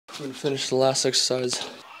I'm gonna finish the last exercise.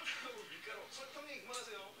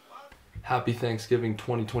 Happy Thanksgiving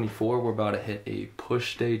 2024. We're about to hit a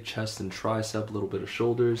push day, chest and tricep, a little bit of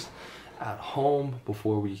shoulders at home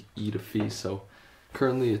before we eat a feast. So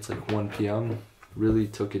currently it's like 1 p.m. Really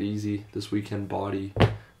took it easy this weekend. Body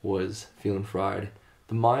was feeling fried.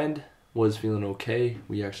 The mind was feeling okay.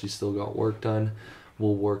 We actually still got work done.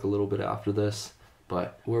 We'll work a little bit after this,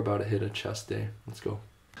 but we're about to hit a chest day. Let's go.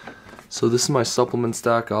 So this is my supplement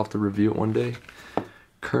stack. I'll have to review it one day.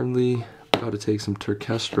 Currently got to take some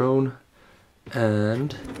turkestrone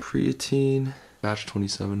and creatine, batch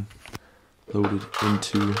 27, loaded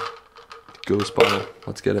into the ghost bottle.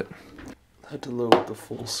 Let's get it. I had to load the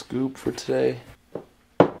full scoop for today.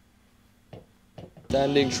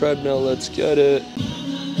 Standing treadmill, let's get it.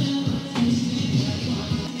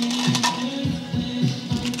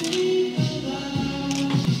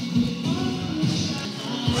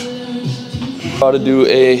 Got to do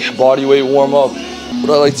a body weight warm up. What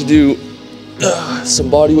I like to do, some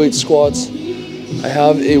body weight squats. I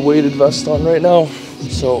have a weighted vest on right now,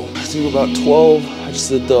 so I do about 12. I just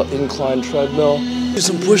did the incline treadmill. Do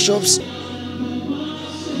some push-ups.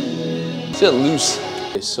 Get loose.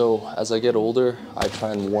 Okay, so as I get older, I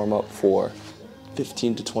try and warm up for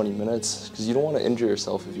 15 to 20 minutes because you don't want to injure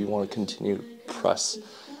yourself if you want to continue to press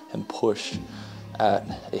and push at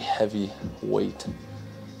a heavy weight.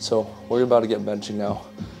 So we're about to get benching now.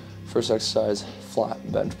 First exercise,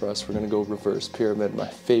 flat bench press. We're gonna go reverse pyramid, my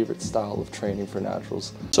favorite style of training for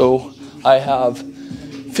naturals. So I have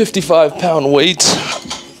 55-pound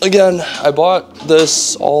weights. Again, I bought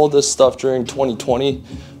all this stuff during 2020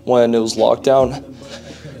 when it was lockdown.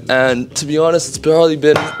 And to be honest, it's probably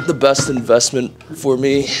been the best investment for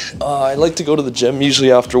me. I like to go to the gym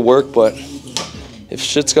usually after work, but if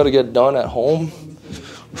shit's gotta get done at home,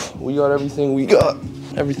 we got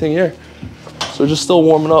everything here. So just still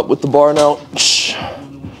warming up with the bar now.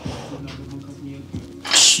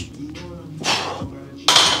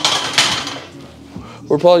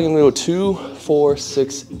 We're probably gonna go 2, 4,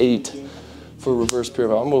 6, 8 for reverse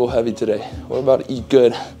pyramid. I'm gonna go heavy today. We're about to eat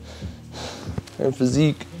good. And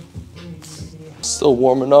physique, still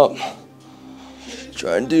warming up.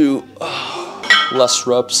 Try and do less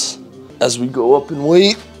reps as we go up in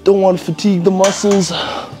weight. Don't want to fatigue the muscles.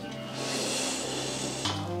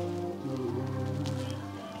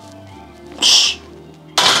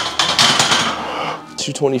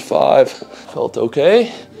 225, felt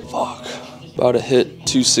okay. Fuck, about to hit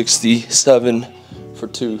 267 for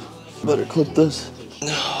 2. Better clip this.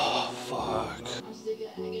 Oh, fuck.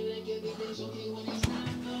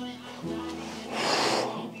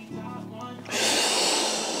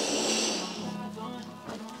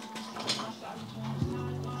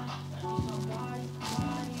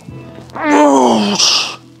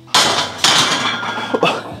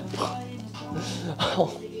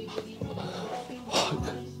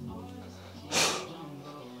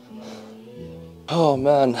 Oh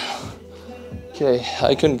man, okay,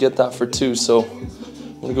 I couldn't get that for 2, so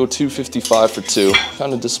I'm gonna go 255 for 2.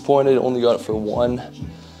 Kind of disappointed, only got it for 1.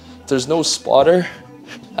 If there's no spotter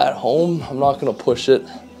at home, I'm not gonna push it.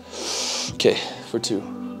 Okay, for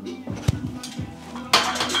 2.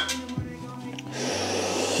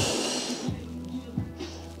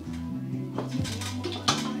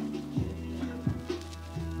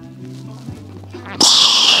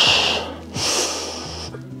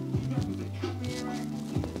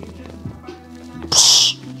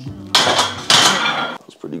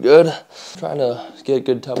 Good. Trying to get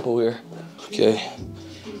good tempo here. Okay.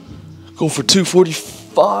 Go for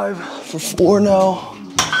 245 for 4 now.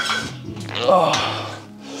 Oh.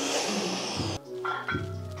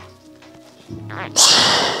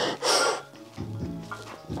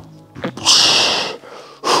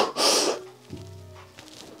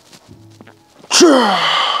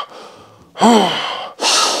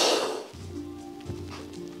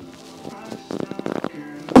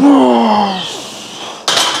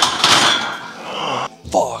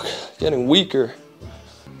 Getting weaker.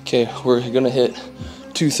 Okay, we're gonna hit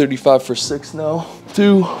 235 for 6 now.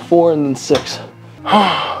 2, 4, and then 6.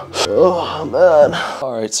 Oh man.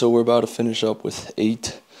 All right, so we're about to finish up with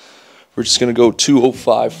 8. We're just gonna go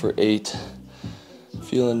 205 for 8.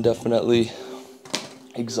 Feeling definitely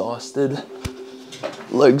exhausted.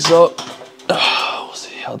 Legs up. We'll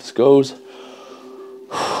see how this goes.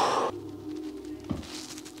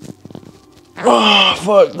 Oh,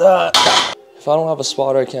 fuck that. If I don't have a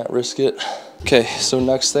spotter, I can't risk it. Okay, so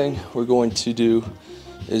next thing we're going to do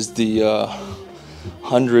is the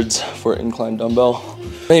hundreds for incline dumbbell.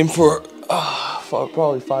 Aim for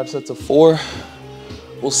probably 5 sets of 4.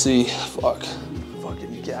 We'll see. Fuck.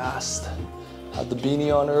 Fucking gassed. Had the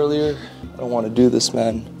beanie on earlier. I don't want to do this,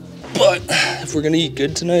 man. But if we're gonna eat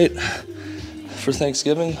good tonight for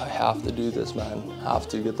Thanksgiving, I have to do this, man. I have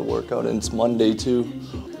to get the workout, and it's Monday too.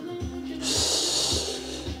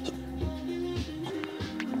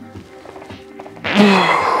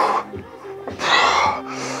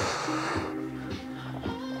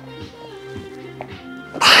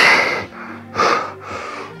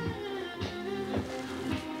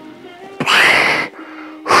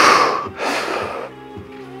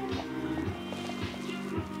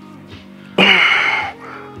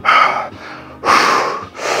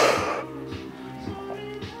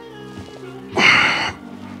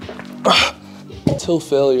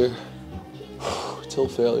 Till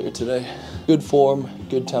failure today. Good form,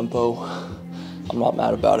 good tempo. I'm not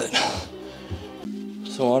mad about it.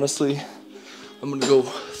 So honestly, I'm gonna go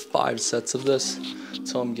 5 sets of this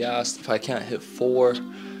until I'm gassed. If I can't hit 4,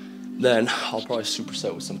 then I'll probably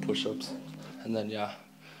superset with some push-ups. And then yeah,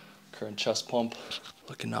 current chest pump,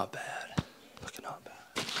 looking not bad, looking not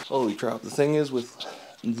bad. Holy crap, the thing is with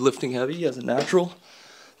lifting heavy as a natural,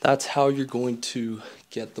 that's how you're going to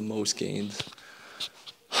get the most gains.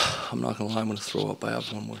 I'm not gonna lie, I'm gonna throw up. I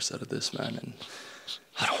have 1 more set of this, man, and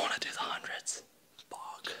I don't wanna do the 100s.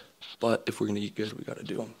 Fuck. But if we're gonna eat good, we gotta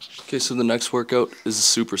do them. Okay, so the next workout is a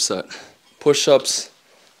superset. Push-ups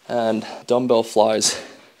and dumbbell flies.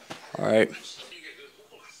 All right.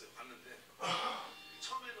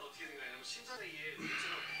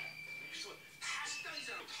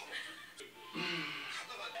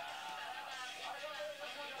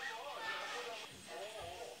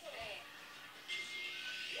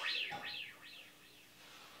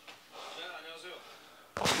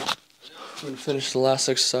 I'm gonna finish the last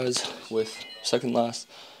exercise with second last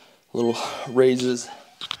little raises,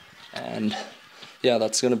 and yeah,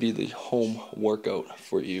 that's gonna be the home workout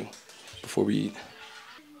for you before we eat.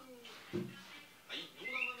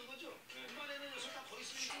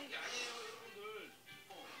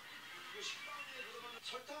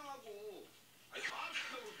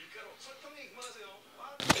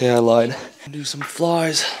 Okay, I lied. Do some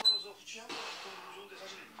flies.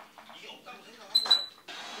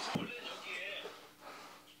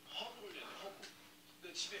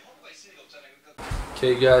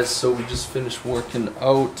 Okay guys, so we just finished working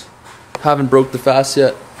out. Haven't broke the fast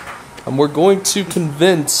yet. And we're going to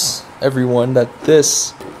convince everyone that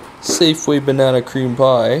this Safeway banana cream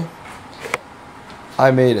pie, I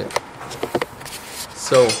made it.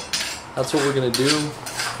 So that's what we're gonna do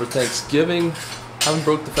for Thanksgiving. Haven't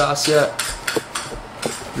broke the fast yet.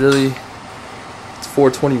 Really, it's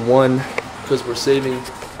 4:21 because we're saving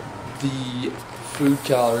the food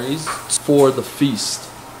calories for the feast.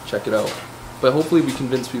 Check it out. But hopefully we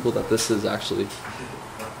convince people that this is actually,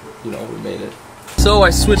 you know, we made it. So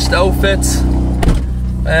I switched outfits,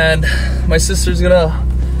 and my sister's gonna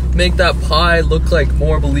make that pie look like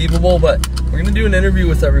more believable, but we're gonna do an interview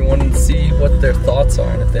with everyone and see what their thoughts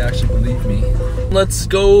are and if they actually believe me. Let's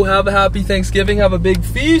go have a happy Thanksgiving, have a big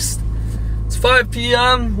feast. It's 5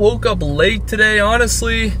 p.m., woke up late today,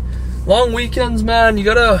 honestly. Long weekends, man, you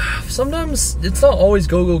gotta, sometimes it's not always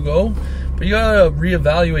go, go, go. But you gotta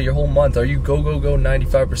reevaluate your whole month. Are you go, go, go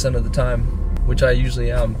 95% of the time? Which I usually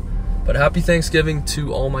am. But happy Thanksgiving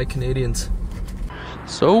to all my Canadians.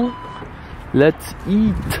 So, let's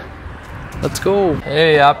eat. Let's go.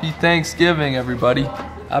 Hey, happy Thanksgiving, everybody.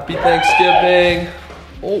 Happy Thanksgiving.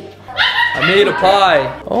 Oh, I made a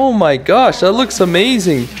pie. Oh my gosh, that looks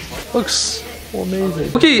amazing. Looks so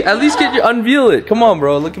amazing. Okay, at least unveil it. Come on,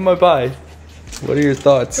 bro, look at my pie. What are your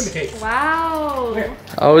thoughts? Wow.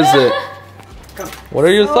 How is it? What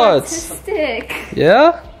are your thoughts? Artistic.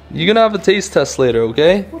 Yeah? You're gonna have a taste test later,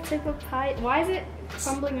 okay? What type of pie? Why is it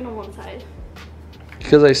crumbling on one side?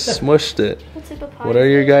 Because I smushed it. What type of pie? What are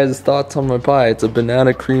your guys' thoughts on my pie? It's a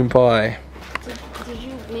banana cream pie. Did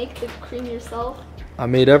you make the cream yourself? I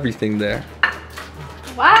made everything there.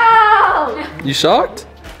 Wow! You shocked?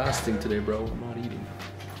 Fasting today, bro. I'm not eating.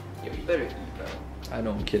 Yo, you better eat, bro. I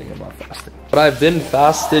know, I'm kidding. I'm not fasting. But I've been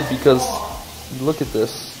fasted because look at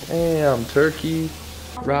this. Damn, turkey.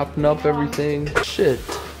 Wrapping up everything. Shit.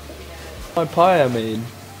 My pie I made.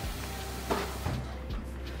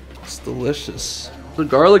 It's delicious. The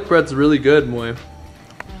garlic bread's really good, Moy.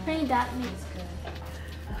 Hey, that means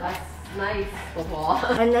That's nice, Paul.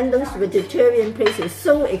 And then those vegetarian places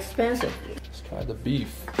so expensive. Let's try the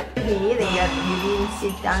beef. You didn't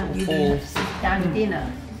sit down. You didn't sit down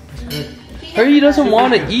dinner. He doesn't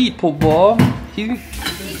want to eat, Papa. You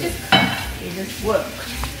just work.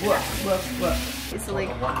 it's like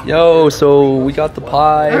Yo, so we got the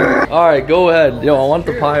pie. Alright, go ahead. Yo, I want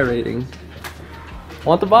the pie rating. I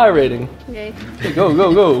want the buy rating. Okay. Okay,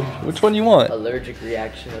 go. Which one do you want? Allergic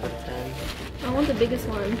reaction out of 10. I want the biggest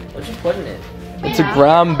one. What'd you put in it? It's a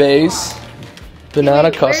graham base, banana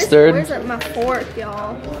Wait, custard. Where's my fork,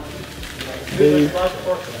 y'all? You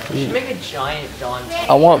should make a giant Don.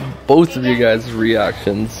 I want both of you guys'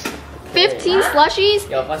 reactions. 15 slushies?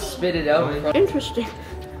 Yo, if I spit it out, bro. Interesting.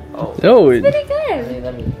 Oh. No, Pretty Let good. me,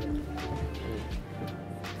 let me.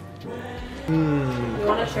 You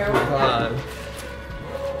want to share with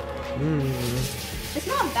It's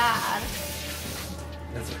not bad.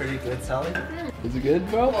 That's pretty good, Sally. is it good,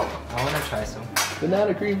 bro? I want to try some.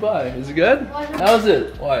 Banana cream pie. Is it good? How's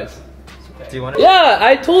it? Wise. Do you want to? Yeah,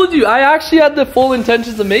 I told you. I actually had the full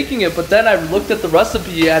intentions of making it, but then I looked at the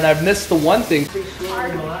recipe and I missed the one thing.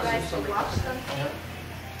 Hard to